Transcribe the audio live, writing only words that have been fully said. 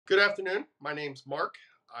Good afternoon. My name's Mark.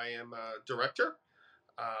 I am a director.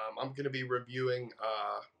 I'm going to be reviewing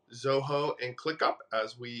Zoho and ClickUp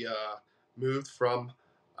as we moved from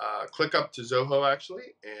ClickUp to Zoho,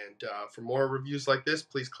 actually. And for more reviews like this,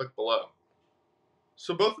 please click below.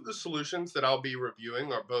 So both of the solutions that I'll be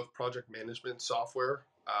reviewing are both project management software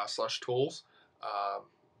slash tools.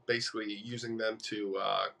 Basically, using them to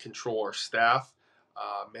control our staff,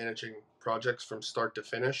 managing projects from start to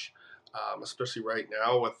finish. Especially right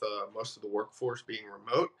now with most of the workforce being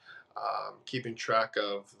remote, keeping track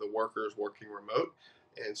of the workers working remote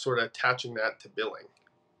and sort of attaching that to billing.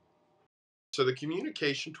 So the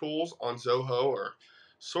communication tools on Zoho are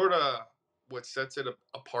sort of what sets it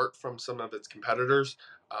apart from some of its competitors.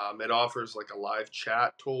 It offers like a live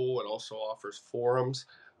chat tool. It also offers forums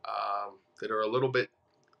that are a little bit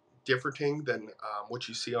different than what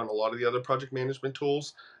you see on a lot of the other project management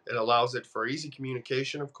tools. It allows it for easy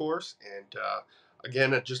communication, of course, and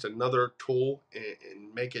again, just another tool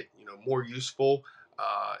and make it more useful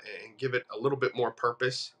and give it a little bit more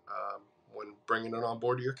purpose when bringing it on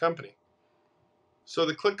board to your company. So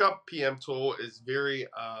the ClickUp PM tool is very,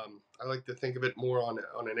 I like to think of it more on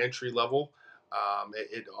an entry level.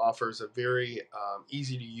 It offers a very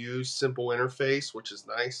easy to use, simple interface, which is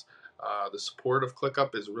nice. The support of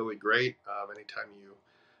ClickUp is really great. Anytime you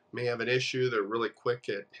may have an issue, they're really quick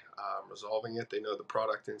at resolving it. They know the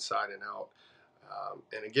product inside and out.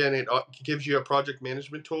 And again, it gives you a project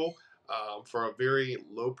management tool for a very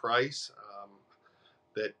low price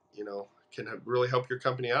that can really help your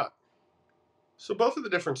company out. So both of the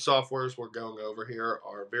different softwares we're going over here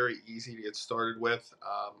are very easy to get started with.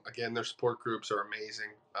 Again, their support groups are amazing.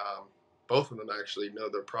 Both of them actually know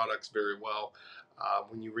their products very well.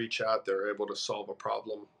 When you reach out, they're able to solve a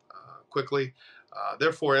problem quickly.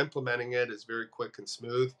 Therefore, implementing it is very quick and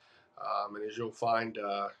smooth. And as you'll find,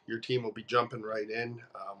 your team will be jumping right in,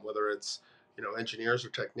 whether it's engineers or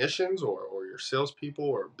technicians or your salespeople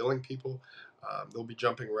or billing people. They'll be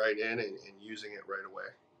jumping right in and using it right away.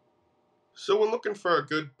 So when looking for a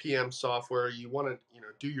good PM software, you want to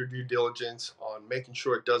do your due diligence on making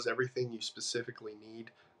sure it does everything you specifically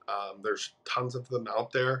need. There's tons of them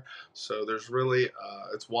out there, so there's really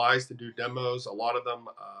it's wise to do demos. A lot of them,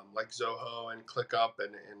 like Zoho and ClickUp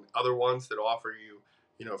and other ones that offer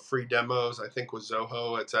you free demos. I think with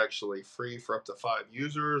Zoho, it's actually free for up to 5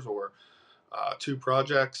 users or 2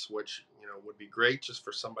 projects, which would be great just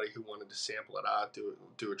for somebody who wanted to sample it out,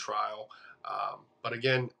 do a trial. But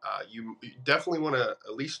again, you definitely want to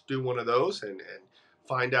at least do one of those and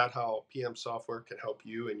find out how PM software can help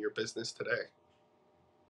you in your business today.